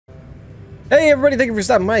Hey everybody, thank you for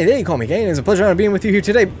stopping by. They call me Kane. It's a pleasure being with you here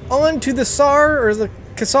today. On to the SAR or the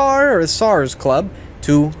Kassar or the SARS Club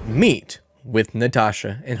to meet with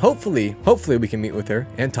Natasha, and hopefully we can meet with her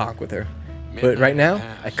and talk with her. But right now,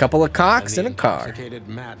 a couple of cocks in a car. Intoxicated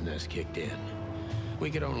madness kicked in.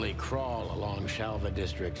 We could only crawl along Shalva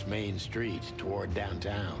District's main street toward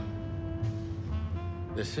downtown.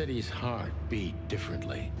 The city's heart beat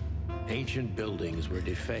differently. Ancient buildings were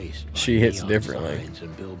defaced by She hits neon differently. signs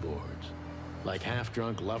and billboards, like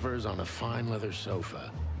half-drunk lovers on a fine leather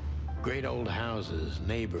sofa. Great old houses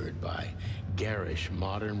neighbored by garish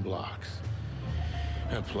modern blocks.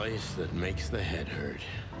 A place that makes the head hurt.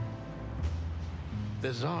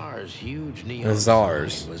 The Tsar's huge neon sign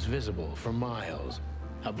was visible for miles.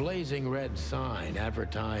 A blazing red sign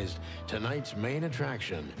advertised tonight's main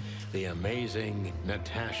attraction, the amazing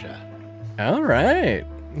Natasha. All right,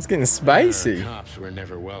 it's getting spicy. Cops were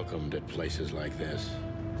never welcomed at places like this.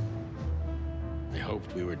 I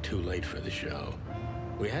hoped we were too late for the show.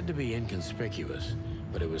 We had to be inconspicuous,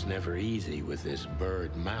 but it was never easy with this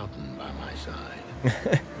bird mountain by my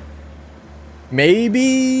side.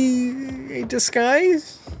 Maybe a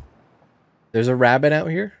disguise? There's a rabbit out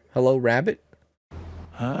here. Hello, rabbit.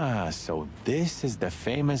 Ah, so this is the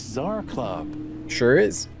famous Tsar Club. Sure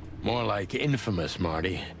is. More like infamous,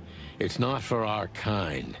 Marty. It's not for our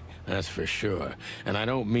kind, that's for sure. And I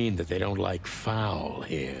don't mean that they don't like foul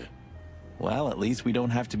here. Well, at least we don't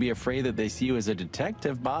have to be afraid that they see you as a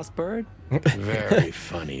detective, Boss Bird. Very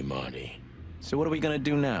funny, Marty. So what are we gonna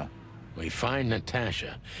do now? We find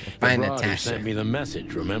Natasha. Find the broad who Natasha. sent me the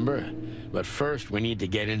message, remember? But first, we need to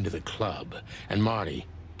get into the club. And Marty,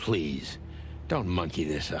 please, don't monkey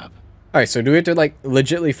this up. All right, so do we have to like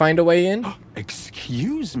legitly find a way in?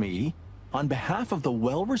 Excuse me? On behalf of the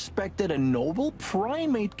well-respected and noble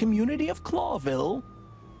primate community of Clawville?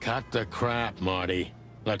 Cut the crap, Marty.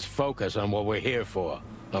 Let's focus on what we're here for,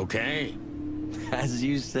 okay? As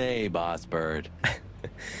you say, Boss Bird.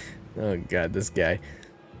 Oh god, this guy.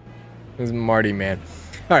 This is Marty, man.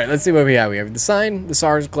 All right, let's see what we have. We have the sign, the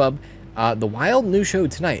SARS Club, the wild new show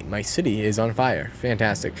tonight. My city is on fire.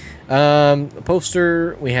 Fantastic. The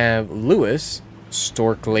poster, we have Lewis,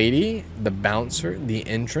 Stork Lady, the bouncer, the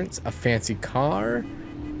entrance, a fancy car,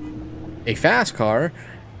 a fast car,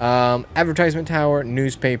 advertisement tower,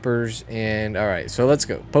 newspapers, and all right, so let's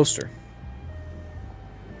go. Poster.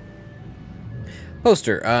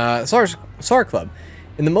 SAR Club.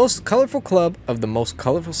 In the most colorful club of the most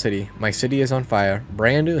colorful city, my city is on fire.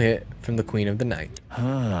 Brand new hit from the Queen of the Night.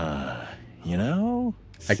 You know?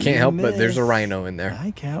 I can't help but there's a rhino in there.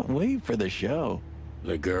 I can't wait for the show.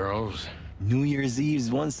 The girls? New Year's Eve's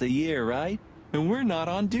once a year, right? And we're not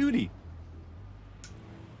on duty.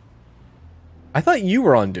 I thought you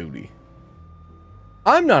were on duty.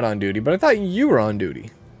 I'm not on duty, but I thought you were on duty.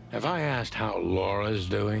 Have I asked how Laura's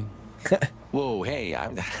doing? Whoa, hey,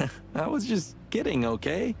 I was just kidding,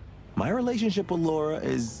 okay? My relationship with Laura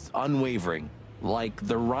is unwavering, like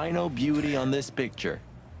the rhino beauty on this picture.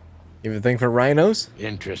 You have a thing for rhinos?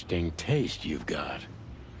 Interesting taste you've got.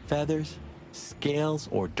 Feathers, scales,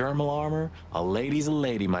 or dermal armor, a lady's a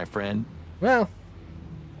lady, my friend. Well,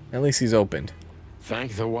 at least he's opened.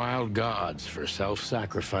 Thank the wild gods for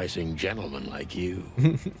self-sacrificing gentlemen like you.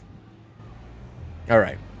 All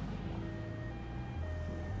right.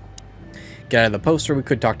 Get out of the poster. We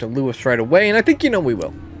could talk to Lewis right away, and I think we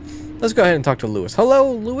will. Let's go ahead and talk to Lewis.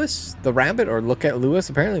 Hello, Lewis, the rabbit, or look at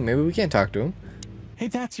Lewis. Apparently, maybe we can't talk to him. Hey,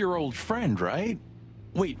 that's your old friend, right?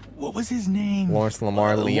 Wait, what was his name? Lawrence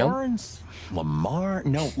Lamar Liam? Lawrence Lamar?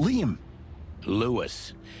 No, Liam.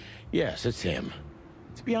 Lewis. Yes, it's him.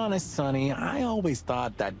 To be honest, Sonny, I always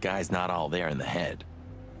thought that guy's not all there in the head.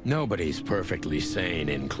 Nobody's perfectly sane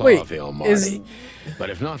in Clawville, Marty.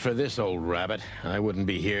 But if not for this old rabbit, I wouldn't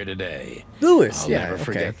be here today. Lewis, I'll yeah, never okay.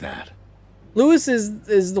 forget that. Lewis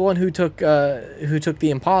is the one who took the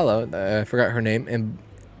Impala. I forgot her name, and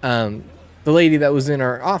the lady that was in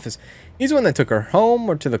our office. He's the one that took her home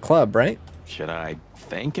or to the club, right? Should I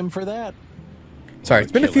thank him for that? Sorry,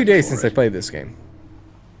 it's been a few days since I played this game.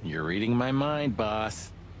 You're reading my mind, boss.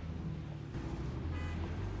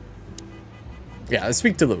 Yeah, let's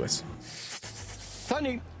speak to Lewis.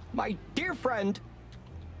 Sonny, my dear friend.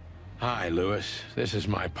 Hi, Lewis. This is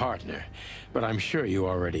my partner, but I'm sure you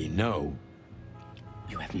already know.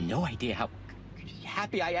 You have no idea how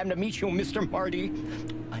happy I am to meet you, Mr. Marty.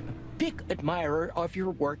 I'm a big admirer of your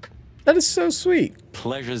work. That is so sweet.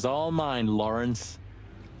 Pleasure's all mine, Lawrence.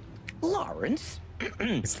 Lawrence?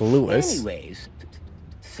 It's Lewis. Anyways,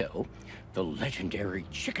 so, the legendary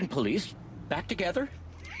Chicken Police back together?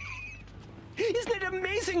 Isn't it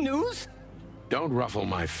amazing news? Don't ruffle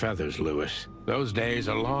my feathers, Lewis. Those days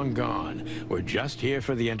are long gone. We're just here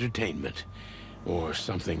for the entertainment. Or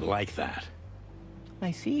something like that.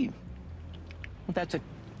 I see. Well, that's a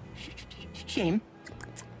shame.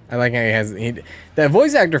 I like how that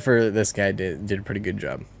voice actor for this guy did a pretty good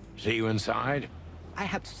job. See you inside? I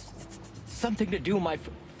have something to do, my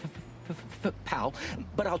pal,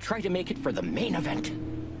 but I'll try to make it for the main event.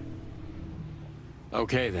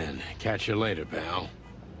 Okay then. Catch you later, pal.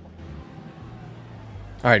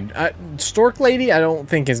 Alright, Stork Lady I don't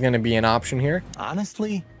think is going to be an option here.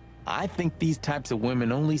 Honestly, I think these types of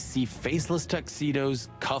women only see faceless tuxedos,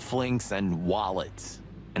 cufflinks, and wallets.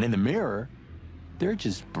 And in the mirror, they're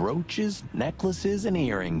just brooches, necklaces, and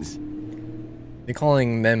earrings. They're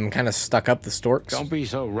calling them kind of stuck up the storks. Don't be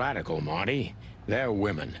so radical, Marty. They're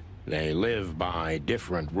women. They live by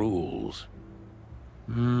different rules.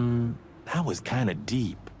 That was kind of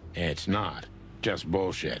deep. It's not. Just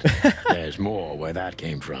bullshit. There's more where that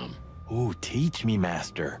came from. Ooh, teach me,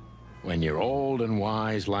 master. When you're old and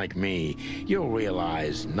wise like me, you'll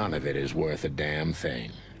realize none of it is worth a damn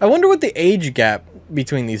thing. I wonder what the age gap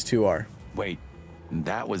between these two are. Wait,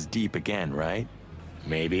 that was deep again, right?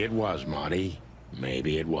 Maybe it was, Marty.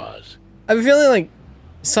 Maybe it was. I have a feeling like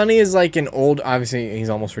Sonny is like an old, obviously he's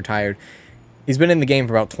almost retired. He's been in the game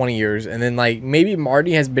for about 20 years. And then like maybe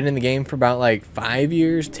Marty has been in the game for about like 5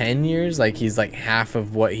 years, 10 years. Like he's like half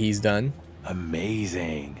of what he's done.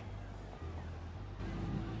 Amazing.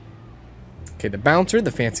 Okay, the bouncer,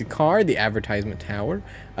 the fancy car, the advertisement tower,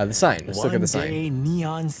 the sign. Let's look at the sign. One day,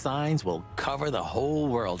 neon signs will cover the whole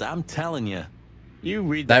world. I'm telling you. You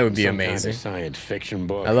read That that would be in some kind of amazing. science fiction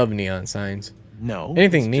book. I love neon signs. No.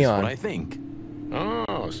 Anything it's just neon. what I think.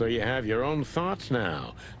 Oh, so you have your own thoughts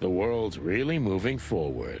now. The world's really moving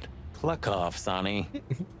forward. Cluck off, Sonny.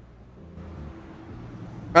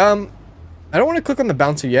 I don't want to click on the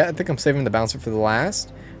bouncer yet. I think I'm saving the bouncer for the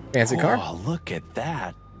last. Fancy car. Oh, look at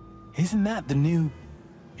that. Isn't that the new...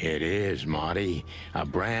 It is, Marty. A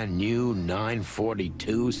brand new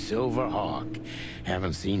 942 Silver Hawk.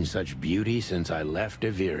 Haven't seen such beauty since I left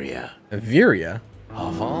Averia. Averia?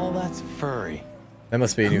 Of all that's furry. That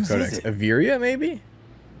must be a new Whose codex. is it? Averia, maybe?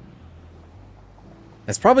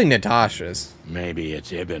 That's probably Natasha's. Maybe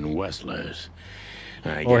it's Ibn Wessler's.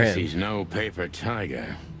 I Or guess him. he's no paper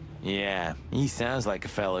tiger. Yeah, he sounds like a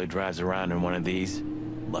fellow who drives around in one of these.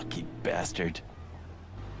 Lucky bastard.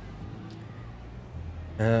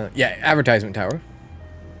 Yeah, advertisement tower.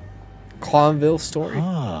 Clonville story.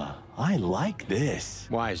 Ah, I like this.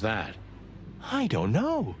 Why is that? I don't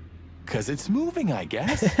know. 'Cause it's moving, I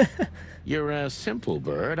guess. You're a simple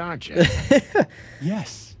bird, aren't you?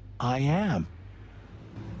 Yes, I am.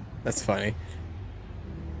 That's funny.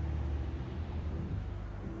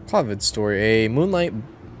 Clonville story. A moonlight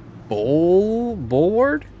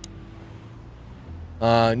bulwark?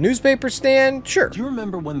 Newspaper stand? Sure. Do you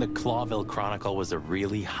remember when the Clawville Chronicle was a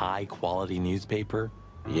really high-quality newspaper?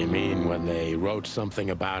 You mean when they wrote something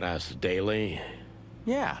about us daily?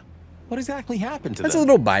 Yeah. What exactly happened to That's a them?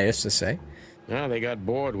 little biased to say. Well, they got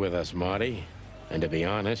bored with us, Marty. And to be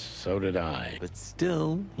honest, so did I. But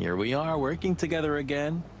still, here we are working together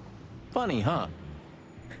again. Funny, huh?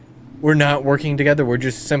 We're not working together. We're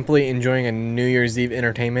just simply enjoying a New Year's Eve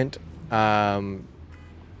entertainment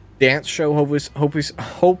dance show.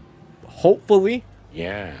 Hopefully.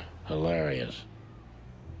 Yeah, hilarious.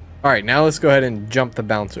 All right, now let's go ahead and jump the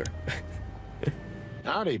bouncer.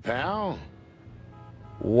 Howdy, pal.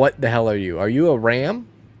 What the hell are you? Are you a ram?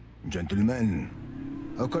 Gentlemen,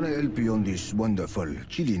 how can I help you on this wonderful,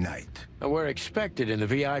 chilly night? We're expected in the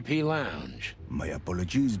VIP lounge. My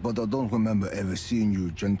apologies, but I don't remember ever seeing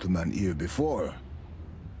you gentlemen here before.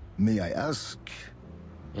 May I ask?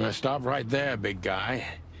 Stop right there, big guy.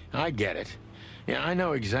 I get it. Yeah, I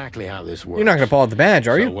know exactly how this works. You're not going to pull out the badge,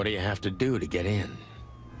 are So you? what do you have to do to get in?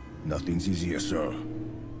 Nothing's easier, sir.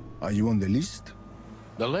 Are you on the list?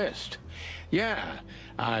 The list. Yeah,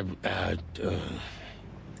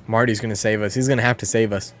 Marty's going to save us. He's going to have to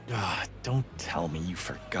save us. Ah, don't tell me you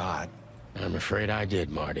forgot. I'm afraid I did,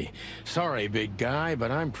 Marty. Sorry, big guy,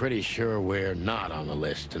 but I'm pretty sure we're not on the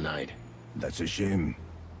list tonight. That's a shame.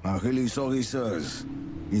 I'm really sorry, sirs.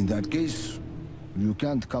 In that case, you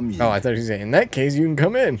can't come in. Oh, I thought you were saying, in that case, you can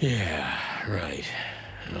come in. Yeah, right.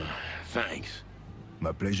 Thanks.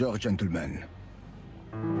 My pleasure, gentlemen.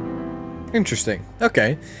 Interesting.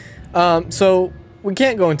 Okay. So we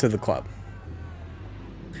can't go into the club.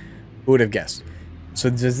 Who would have guessed? So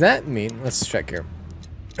does that mean, let's check here.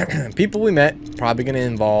 People we met, probably going to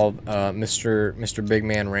involve Mr. Big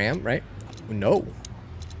Man Ram, right? No.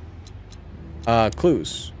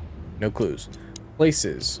 Clues. No clues.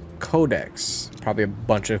 Places. Codex. Probably a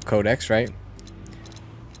bunch of codex, right?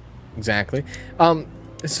 exactly.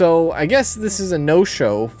 So I guess this is a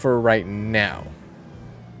no-show for right now.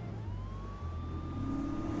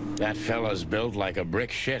 That fella's built like a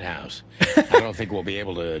brick shithouse. I don't think we'll be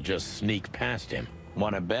able to just sneak past him.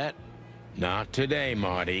 Wanna bet? Not today,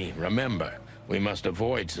 Marty. Remember, we must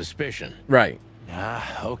avoid suspicion. Right.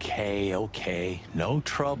 Okay. No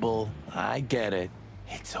trouble. I get it.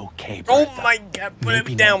 It's okay, Oh Bertha. my God! Put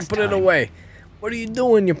Maybe it down. next Put it time. away. What are you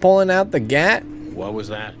doing? You're pulling out the gat? What was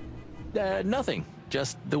that? Nothing.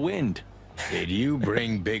 Just the wind. Did you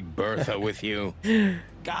bring Big Bertha with you?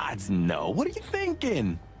 Gods, no. What are you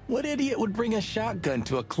thinking? What idiot would bring a shotgun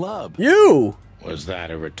to a club? You. Was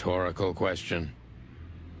that a rhetorical question?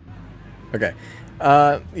 Okay.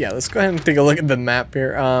 Yeah. Let's go ahead and take a look at the map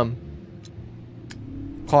here.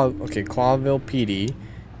 Clawville PD,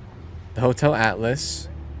 the Hotel Atlas,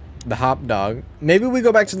 the Hop Dog. Maybe we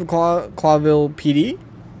go back to the Clawville PD.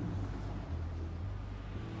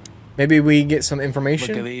 Maybe we get some information.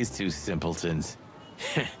 Look at these two simpletons.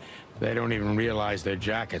 They don't even realize their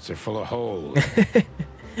jackets are full of holes.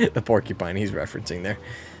 The porcupine he's referencing there.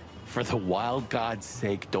 For the wild god's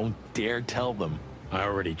sake, don't dare tell them. I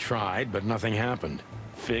already tried, but nothing happened.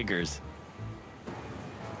 Figures.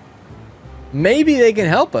 Maybe they can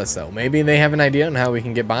help us though. Maybe they have an idea on how we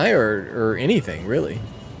can get by, or anything really.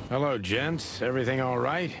 Hello, gents. Everything all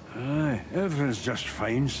right? Aye, everything's just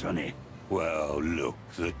fine, Sonny. Well, look,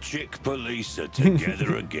 the chick police are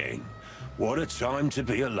together again. What a time to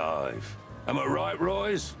be alive. Am I right,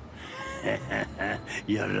 Royce?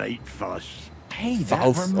 You're right, Foss. Hey, that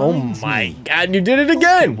False. Oh reminds my me. God! You did it Look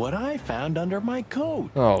again. what I found under my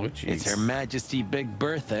coat. Oh It's jeez. Her Majesty Big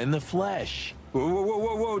Bertha in the flesh.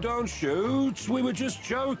 Whoa, don't shoot. We were just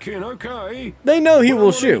joking, okay? They know he We're will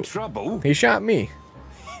not in shoot. trouble. He shot me.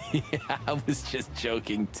 Yeah, I was just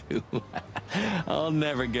joking too. I'll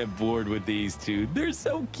never get bored with these two. They're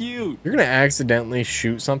so cute. You're gonna accidentally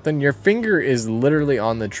shoot something. Your finger is literally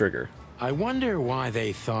on the trigger. I wonder why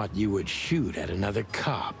they thought you would shoot at another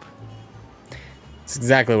cop. It's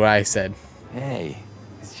exactly what I said. Hey,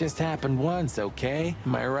 it's just happened once, okay?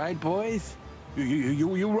 Am I right, boys?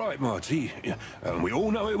 You're right, Marty. And we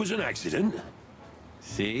all know it was an accident.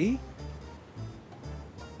 See?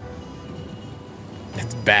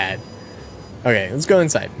 It's bad. Okay, let's go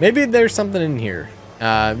inside. Maybe there's something in here.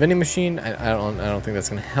 Vending machine. I don't think that's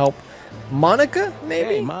gonna help. Monica,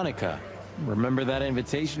 maybe. Hey, Monica. Remember that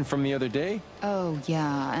invitation from the other day? Oh,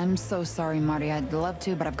 yeah. I'm so sorry, Marty. I'd love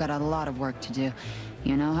to, but I've got a lot of work to do.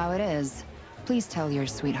 You know how it is. Please tell your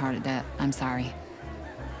sweetheart that I'm sorry.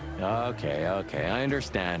 Okay, I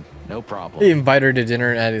understand. No problem. He invited her to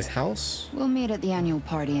dinner at his house. We'll meet at the annual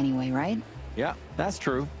party anyway, right? Yeah, that's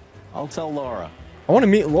true. I'll tell Laura. I want to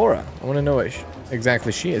meet Laura. I want to know what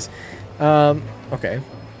exactly she is. Okay.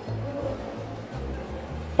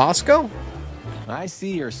 Bosco? I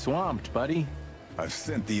see you're swamped, buddy. I've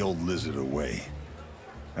sent the old lizard away.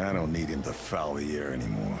 I don't need him to foul the air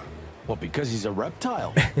anymore. Well, because he's a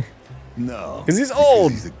reptile. No. 'Cause he's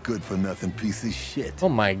old. He's a good-for-nothing piece of shit. Oh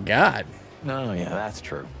my God. No, yeah, that's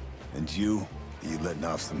true. And you letting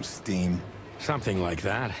off some steam? Something like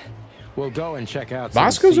that. We'll go and check out some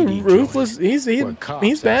Bosco's a seedy ruthless. joint. We're He's cops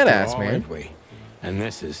badass, after all, man. aren't we? And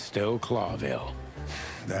this is still Clawville.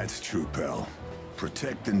 That's true, pal.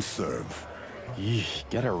 Protect and serve. Yeesh,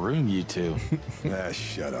 get a room, you two. Ah,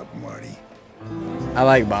 shut up, Marty. I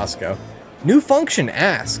like Bosco. New function.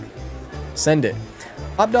 Ask. Send it.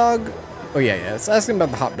 Hot dog. Oh yeah. Let's ask him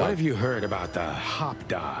about the hot What dog. have you heard about the hop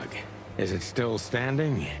dog? Is it still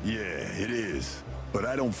standing? Yeah, it is. But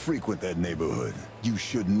I don't frequent that neighborhood. You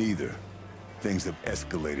shouldn't either. Things have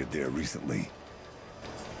escalated there recently.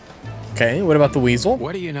 Okay. What about the weasel?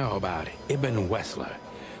 What do you know about Ibn Wessler?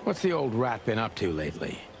 What's the old rat been up to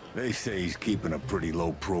lately? They say he's keeping a pretty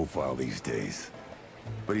low profile these days.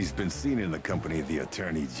 But he's been seen in the company of the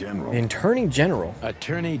Attorney General. The Attorney General.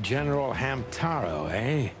 Attorney General Hamtaro,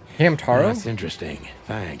 eh? Hamtaro? That's interesting.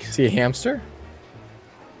 Thanks. Is he a hamster?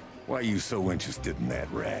 Why are you so interested in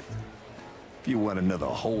that rat? If you want another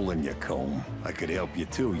hole in your comb, I could help you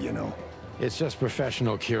too, you know. It's just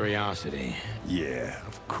professional curiosity. Yeah,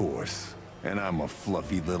 of course. And I'm a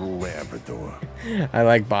fluffy little Labrador. I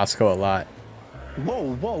like Bosco a lot.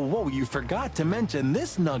 Whoa, you forgot to mention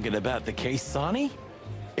this nugget about the case, Sonny.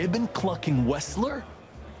 Ibn clucking Wessler?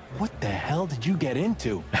 What the hell did you get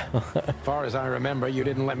into? Far as I remember, you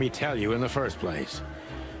didn't let me tell you in the first place.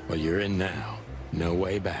 Well, you're in now. No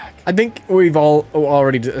way back. I think we've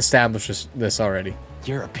already established this already.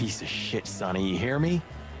 You're a piece of shit, Sonny, you hear me?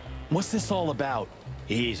 What's this all about?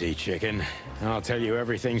 Easy, chicken. I'll tell you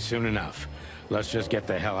everything soon enough. Let's just get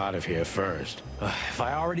the hell out of here first. If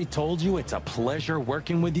I already told you it's a pleasure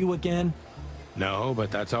working with you again? No, but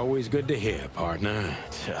that's always good to hear, partner.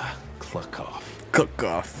 Cluck off. Cook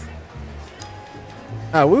off.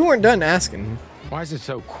 We weren't done asking. Why is it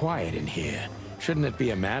so quiet in here? Shouldn't it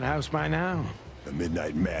be a madhouse by now? The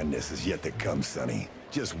midnight madness is yet to come, Sonny.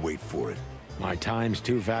 Just wait for it. My time's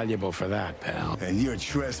too valuable for that, pal. And you're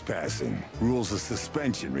trespassing. Rules of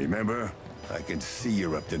suspension, remember? I can see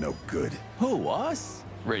you're up to no good. Who, us?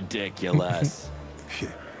 Ridiculous.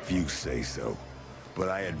 If you say so. But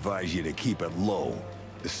I advise you to keep it low.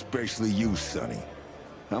 Especially you, Sonny.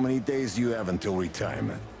 How many days do you have until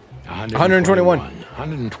retirement? 121.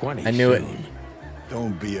 120 I knew it. soon.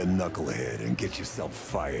 Don't be a knucklehead and get yourself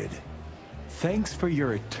fired. Thanks for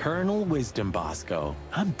your eternal wisdom, Bosco.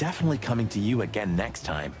 I'm definitely coming to you again next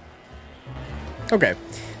time. Okay,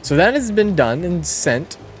 so that has been done and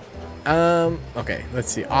sent. Okay,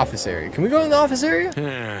 let's see. Office area. Can we go in the office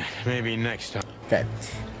area? Maybe next time. Okay.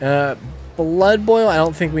 Blood Boil, I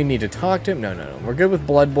don't think we need to talk to him. No. We're good with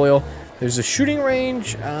Blood Boil. There's a shooting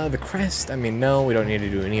range. The crest, I mean, no, we don't need to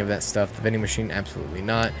do any of that stuff. The vending machine, absolutely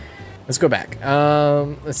not. Let's go back.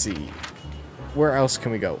 Let's see. Where else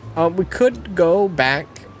can we go? We could go back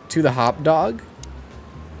to the Hop Dog.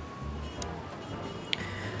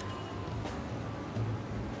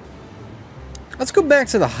 Let's go back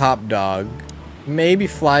to the Hop Dog. Maybe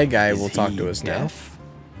Fly Guy will talk to us now.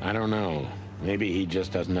 I don't know. Maybe he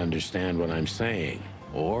just doesn't understand what I'm saying.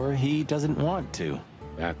 Or he doesn't want to.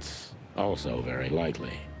 That's also very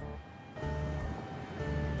likely.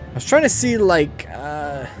 I was trying to see, like,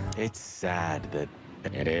 It's sad that...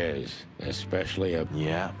 It is, especially a...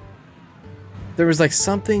 Yeah. there was like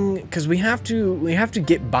something, because we have to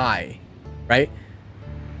get by, right?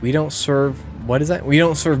 We don't serve, what is that? We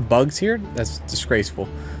don't serve bugs here? That's disgraceful.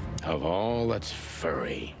 Of all that's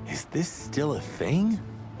furry. Is this still a thing?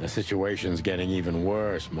 The situation's getting even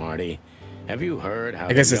worse, Marty. Have you heard how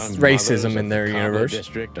I guess the it's young racism mothers in of their the Cabo universe.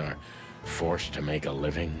 district are forced to make a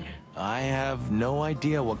living? I have no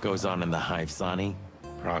idea what goes on in the hive, Sonny.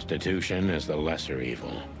 Prostitution is the lesser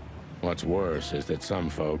evil. What's worse is that some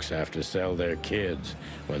folks have to sell their kids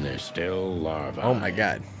when they're still larvae. Oh my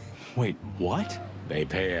god. Wait, what? They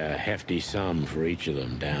pay a hefty sum for each of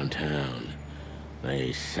them downtown.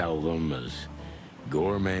 They sell them as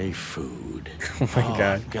gourmet food. Oh my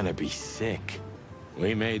god. I'm gonna be sick.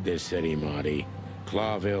 We made this city, Marty.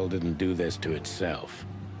 Clawville didn't do this to itself.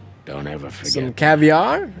 Don't ever forget. Some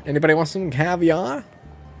caviar? Anybody want some caviar?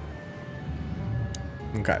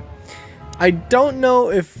 Okay. I don't know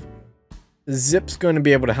if Zip's going to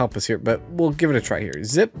be able to help us here, but we'll give it a try here.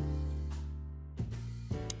 Zip.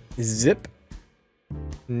 Zip.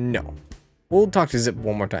 No. We'll talk to Zip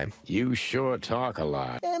one more time. You sure talk a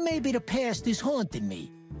lot. Maybe the past is haunting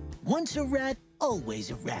me. Once a rat,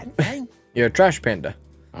 always a rat, right? You're a trash panda.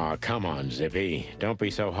 Oh, come on, Zippy. Don't be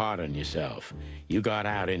so hard on yourself. You got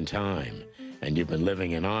out in time, and you've been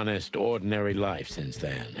living an honest, ordinary life since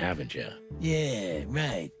then, haven't you? Yeah,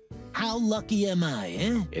 right. How lucky am I,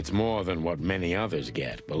 eh? It's more than what many others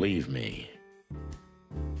get, believe me.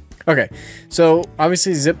 Okay, so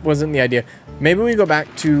obviously Zip wasn't the idea. Maybe we go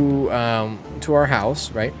back to our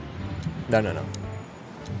house, right? No.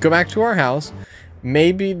 Go back to our house.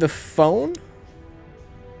 Maybe the phone?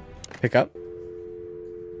 Pick up.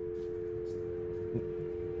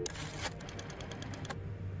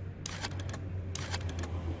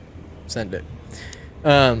 Send it.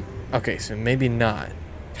 Okay, so maybe not.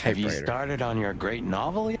 Have you Typewriter. started on your great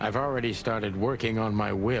novel yet? I've already started working on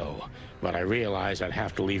my will, but I realized I'd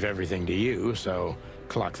have to leave everything to you, so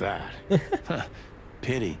cluck that.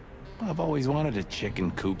 Pity. I've always wanted a chicken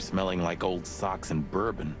coop smelling like old socks and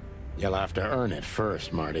bourbon. You'll have to earn it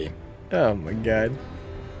first, Marty. Oh my god.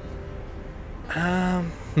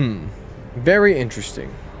 Very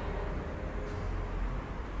interesting.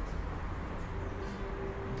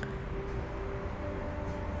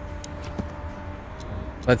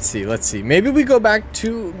 Let's see. Maybe we go back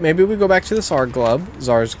to the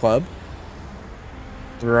Czar's Club.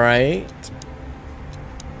 Right?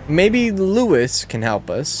 Maybe Lewis can help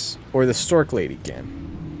us, or the Stork Lady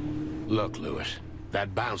can. Look, Lewis,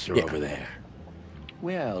 that bouncer Yeah. over there.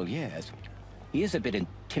 Well, yes. He is a bit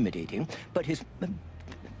intimidating, but his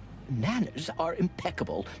manners are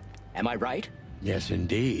impeccable. Am I right? Yes,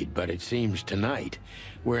 indeed, but it seems tonight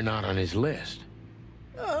we're not on his list.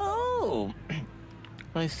 Oh,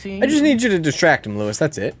 I see. I just need you to distract him, Lewis.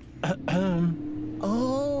 That's it.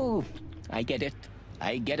 Oh, I get it.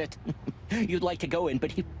 You'd like to go in,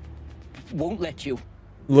 but he won't let you.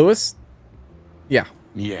 Lewis? Yeah.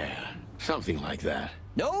 Yeah, something like that.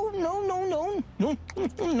 No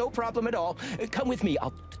problem at all. Come with me.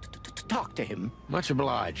 I'll talk to him. Much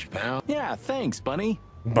obliged, pal. Yeah, thanks, Bunny.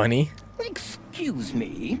 Bunny? Excuse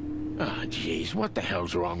me. Ah, jeez, what the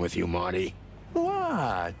hell's wrong with you, Marty?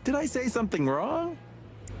 What? Did I say something wrong?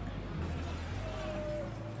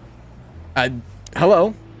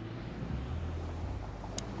 Hello?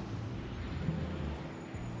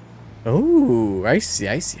 Oh, I see.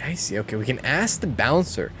 Okay, we can ask the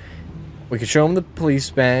bouncer. We can show him the police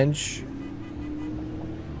badge.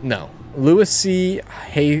 No. Lewis C.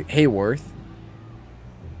 Hayworth.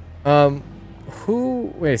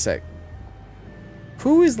 Wait a sec.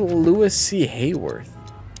 Who is Lewis C. Hayworth?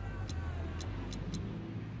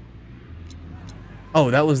 Oh,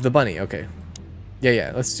 that was the bunny. Okay.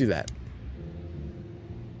 Yeah, let's do that.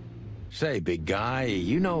 Say, big guy,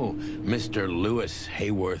 you know Mr. Lewis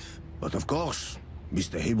Hayworth? But of course,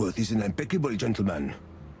 Mr. Hayworth is an impeccable gentleman,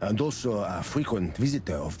 and also a frequent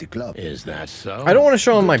visitor of the club. Is that so? I don't want to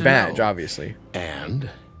show him my Good to badge, know. obviously. And?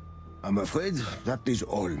 I'm afraid that is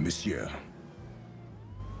all, monsieur.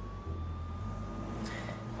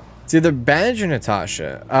 It's either badge or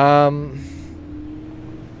Natasha.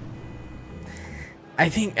 I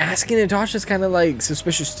think asking Natasha's kind of like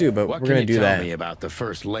suspicious too, but What we're can gonna you do tell that. me about the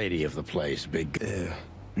first lady of the place, big?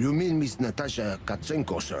 You mean Miss Natasha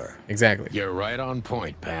Katsenko, sir? Exactly. You're right on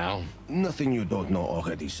point, pal. Nothing you don't know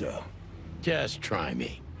already, sir. Just try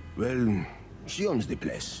me. Well, she owns the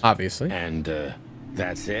place. Obviously. And,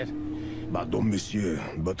 that's it? Pardon, monsieur,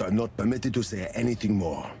 but I'm not permitted to say anything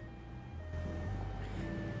more.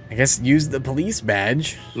 I guess use the police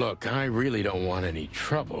badge. Look, I really don't want any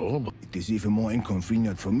trouble, but It is even more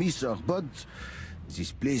inconvenient for me, sir, but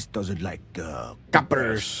this place doesn't like,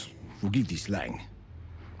 Coppers. Forgive the slang.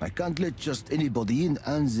 I can't let just anybody in,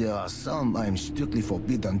 and there are some I'm strictly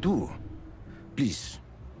forbidden to. Please,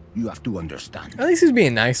 you have to understand. At least he's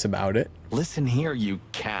being nice about it. Listen here, you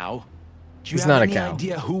cow. Do you He's have not a any cow.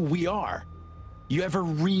 idea who we are? You ever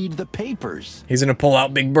read the papers? He's gonna pull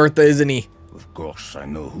out Big Bertha, isn't he? Of course, I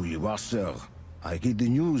know who you are, sir. I read the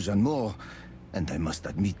news and more, and I must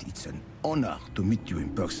admit it's an honor to meet you in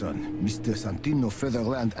person, Mr. Santino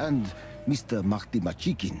Featherland and Mr. Marty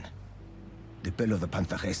Machikin. The Bell of the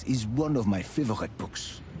Pantheress is one of my favorite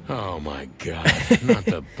books, oh my god, not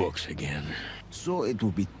the books again. so it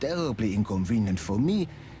would be terribly inconvenient for me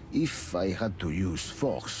if I had to use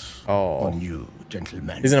force on you,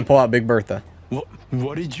 gentlemen. He's gonna pull out Big Bertha.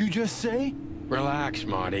 What did you just say? Relax,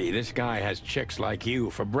 Marty. This guy has chicks like you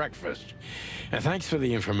for breakfast. Thanks for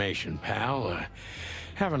the information, pal.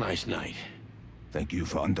 Have a nice night. Thank you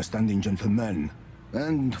for understanding, gentlemen,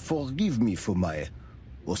 and forgive me for my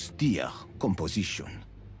austere composition.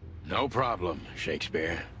 No problem,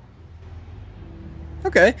 Shakespeare.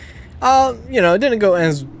 Okay. You know, it didn't go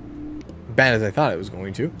as bad as I thought it was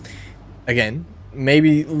going to. Again,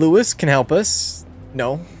 maybe Lewis can help us.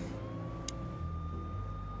 No.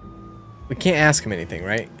 We can't ask him anything,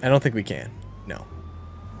 right? I don't think we can. No.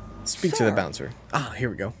 Speak to the Sir. bouncer. Ah, here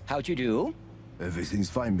we go. How'd you do? Everything's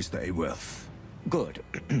fine, Mr. Hayworth. Good.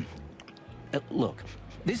 Look,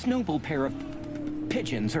 this noble pair of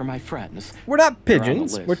pigeons are my friends. We're not They're on the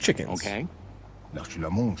pigeons. list, We're chickens. Okay?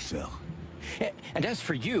 L'archement, sir. And as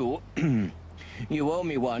for you, you owe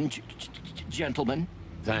me one, gentlemen.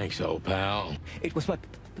 Thanks, old pal. It was my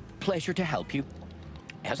pleasure to help you,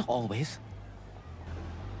 as always.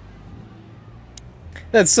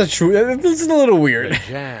 That's such. This is a little The weird.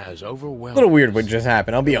 jazz A overwhelmed. little weird us. what just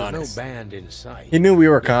happened. I'll be There was honest. no band in sight. He knew we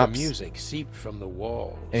were Yet cops. The music seeped from the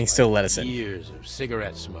walls. And he still let us in. Years of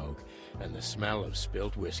cigarette smoke and the smell of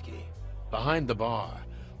spilt whiskey. Behind the bar,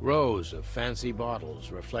 rows of fancy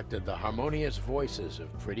bottles reflected the harmonious voices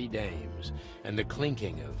of pretty dames and the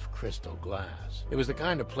clinking of crystal glass. It was the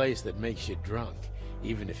kind of place that makes you drunk,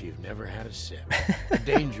 even if you've never had a sip. A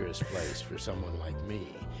dangerous place for someone like me.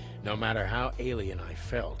 No matter how alien I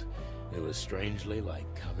felt, it was strangely like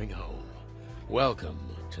coming home. Welcome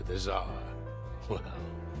to the Tsar. Well,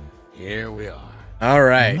 here we are. All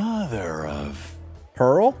right. Mother of...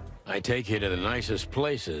 Pearl? I take you to the nicest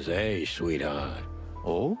places, eh, sweetheart?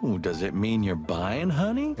 Oh, does it mean you're buying,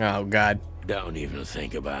 honey? Oh, God. Don't even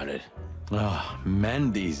think about it. Oh,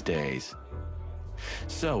 men these days.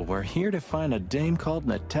 So, we're here to find a dame called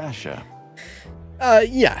Natasha.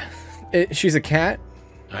 Yeah. She's a cat.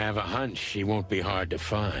 I have a hunch she won't be hard to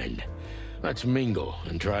find. Let's mingle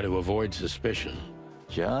and try to avoid suspicion.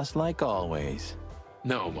 Just like always.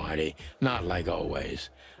 No, Marty, not like always.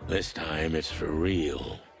 This time it's for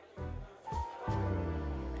real.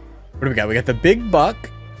 What do we got? We got the big buck.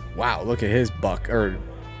 Wow, look at his buck. Or,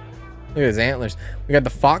 look at his antlers. We got the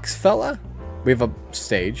fox fella. We have a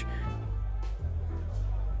stage.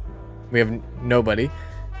 We have nobody.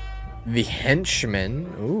 The henchman.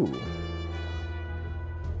 Ooh.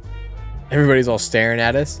 Everybody's all staring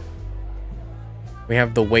at us. We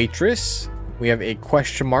have the waitress. We have a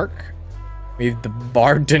question mark. We have the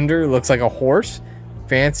bartender. Looks like a horse.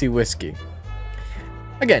 Fancy whiskey.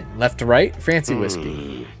 Again, left to right. Fancy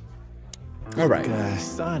whiskey. All right.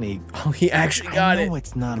 Sonny. Oh, he actually got I it. know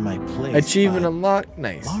it's not my place. Achievement but unlocked.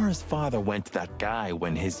 Nice. Laura's father went to that guy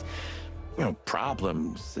when his,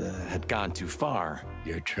 problems had gone too far.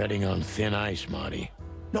 You're treading on thin ice, Marty.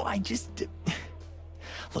 No, I just...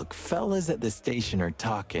 Look, fellas at the station are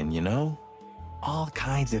talking, All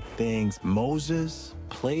kinds of things. Moses,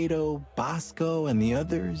 Plato, Bosco, and the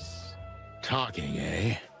others. Talking,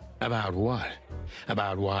 eh? About what?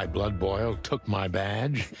 About why Blood Boil took my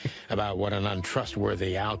badge? About what an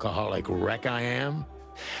untrustworthy alcoholic wreck I am?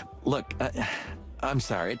 Look, I'm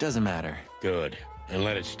sorry, it doesn't matter. Good. And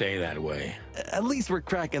let it stay that way. At least we're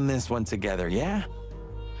cracking this one together, yeah?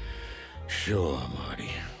 Sure,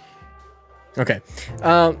 Marty. Okay.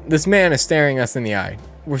 This man is staring us in the eye.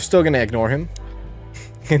 We're still gonna ignore him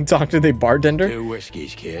and talk to the bartender. 2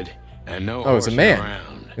 whiskeys, kid. And no Oh, it's a horsing man.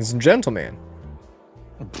 around. It's a gentleman.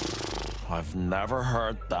 I've never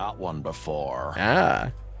heard that one before.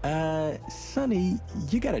 Ah. Sonny,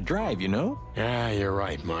 you gotta drive, Yeah, you're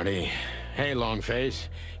right, Marty. Hey, Longface,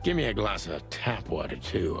 give me a glass of tap water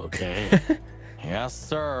too, okay? Yes,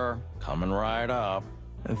 sir. Coming right up.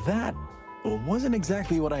 That wasn't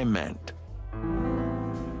exactly what I meant.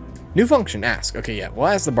 New function, ask. Okay, yeah, we'll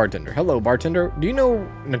ask the bartender. Hello, bartender. Do you know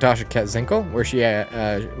Natasha Katzenko, where she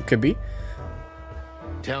could be?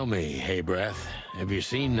 Tell me, hey breath, have you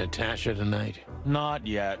seen Natasha tonight? Not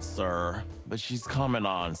yet, sir. But she's coming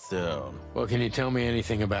on soon. Well, can you tell me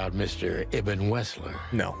anything about Mr. Ibn Wessler?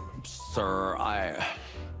 No. Sir,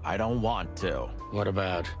 I don't want to. What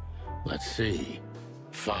about, let's see,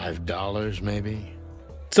 $5 maybe?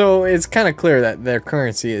 So it's kind of clear that their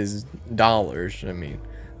currency is dollars. I mean,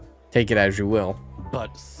 take it as you will.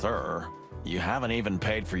 But, sir, you haven't even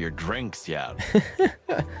paid for your drinks yet.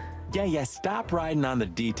 Yeah, stop riding on the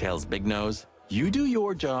details, Big Nose. You do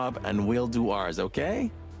your job, and we'll do ours, okay?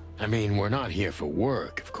 I mean, we're not here for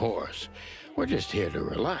work, of course. We're just here to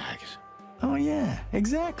relax. Oh, yeah,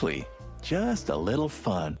 exactly. Just a little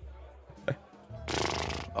fun.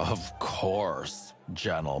 Of course,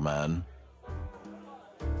 gentlemen.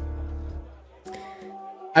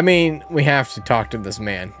 I mean, we have to talk to this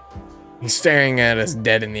man. He's staring at us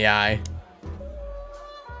dead in the eye.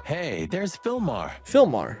 Hey, there's Filmar.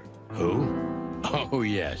 Filmar. Who? Oh,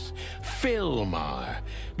 yes, Filmar.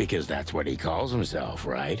 Because that's what he calls himself,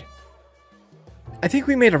 right? I think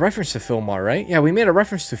we made a reference to Filmar, right? Yeah, we made a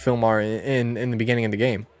reference to Filmar in the beginning of the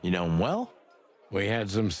game. You know him well? We had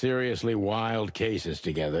some seriously wild cases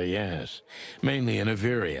together, yes. Mainly in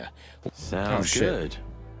Averia. Sounds shit. good.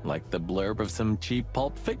 Like the blurb of some cheap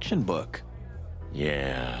pulp fiction book.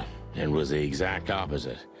 Yeah, it was the exact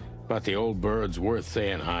opposite. But the old bird's worth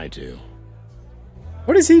saying hi to.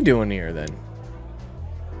 What is he doing here, then?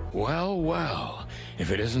 Well, well,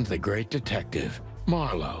 if it isn't the great detective,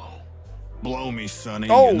 Marlowe. Blow me, Sonny.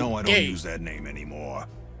 Oh, You know I don't gay. use that name anymore.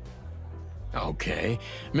 Okay,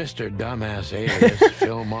 Mr. Dumbass alias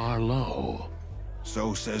Phil Marlowe.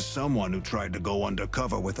 So says someone who tried to go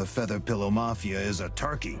undercover with a Feather Pillow Mafia is a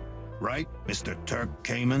turkey. Right, Mr. Turk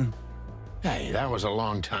Cayman? Hey, that was a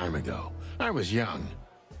long time ago. I was young.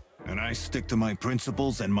 And I stick to my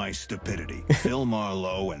principles and my stupidity. Phil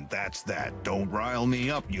Marlowe, and that's that. Don't rile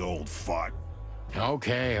me up, you old fart.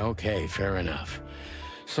 Okay, fair enough.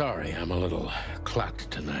 Sorry, I'm a little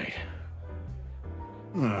clucked tonight.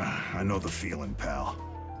 I know the feeling, pal.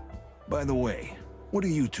 By the way, what are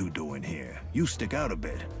you two doing here? You stick out a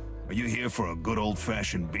bit. Are you here for a good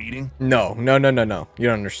old-fashioned beating? No. You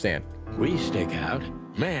don't understand. We stick out?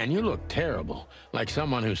 Man, you look terrible. Like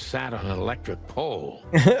someone who sat on an electric pole.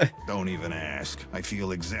 Don't even ask. I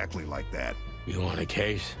feel exactly like that. You want a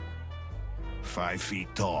case? 5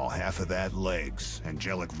 feet tall, half of that legs.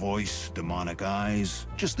 Angelic voice, demonic eyes,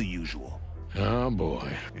 just the usual. Oh,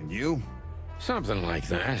 boy. And you? Something like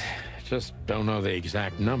that. Just don't know the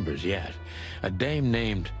exact numbers yet. A dame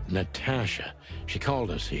named Natasha. She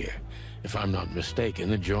called us here. If I'm not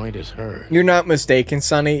mistaken, the joint is hers. You're not mistaken,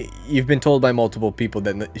 Sonny. You've been told by multiple people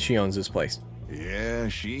that she owns this place. Yeah,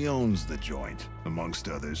 she owns the joint, amongst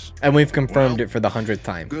others. And we've confirmed Well, it for the 100th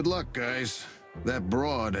time. Good luck, guys. That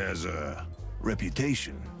broad has a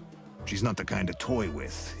reputation. She's not the kind to toy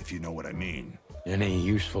with, if you know what I mean. Any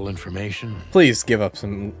useful information? Please give up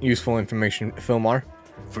some useful information, Filmar.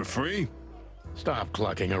 For free? Stop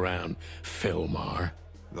clucking around, Filmar.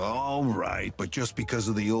 All right, but just because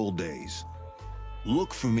of the old days.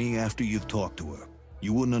 Look for me after you've talked to her.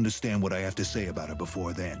 You wouldn't understand what I have to say about her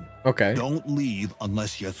before then. Okay. Don't leave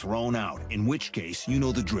unless you're thrown out, in which case, you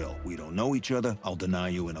know the drill. We don't know each other, I'll deny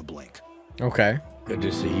you in a blink. Okay. Good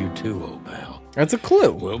to see you too, old pal. That's a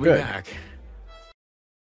clue. We'll be Good. back.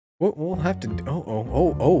 We'll have to...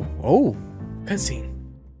 Oh. Cutscene.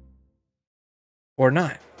 Or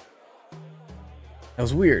not. That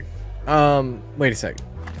was weird. Wait a sec.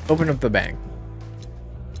 Open up the bag.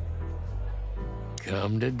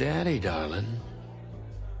 Come to daddy, darling.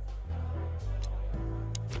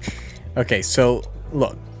 Okay, so,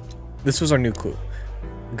 look. This was our new clue.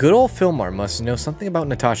 Good old Fillmore must know something about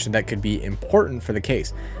Natasha that could be important for the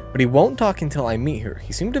case, but he won't talk until I meet her.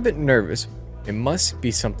 He seemed a bit nervous. It must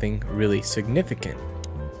be something really significant.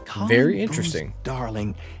 Very interesting.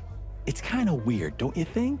 Darling, it's kind of weird, don't you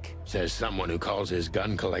think? Says someone who calls his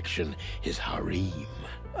gun collection his harem.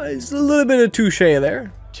 It's a little bit of touche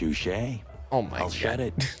there. Touche. Oh my I'll god. shed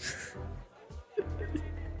it.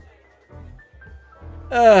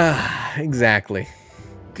 Exactly.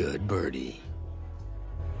 Good birdie.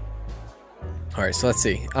 Alright, so let's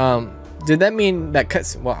see. Did that mean that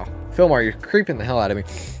cutscene? Wow. Fillmore, you're creeping the hell out of me.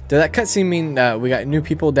 Did that cutscene mean we got new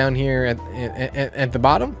people down here at the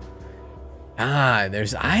bottom? Ah,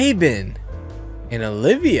 there's Ivan and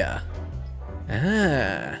Olivia.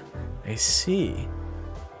 Ah, I see.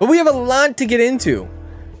 But we have a lot to get into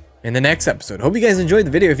in the next episode. Hope you guys enjoyed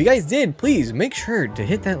the video. If you guys did, please make sure to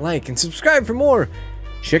hit that like and subscribe for more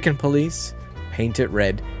Chicken Police. Paint it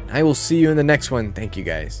red. I will see you in the next one. Thank you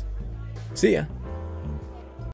guys. See ya.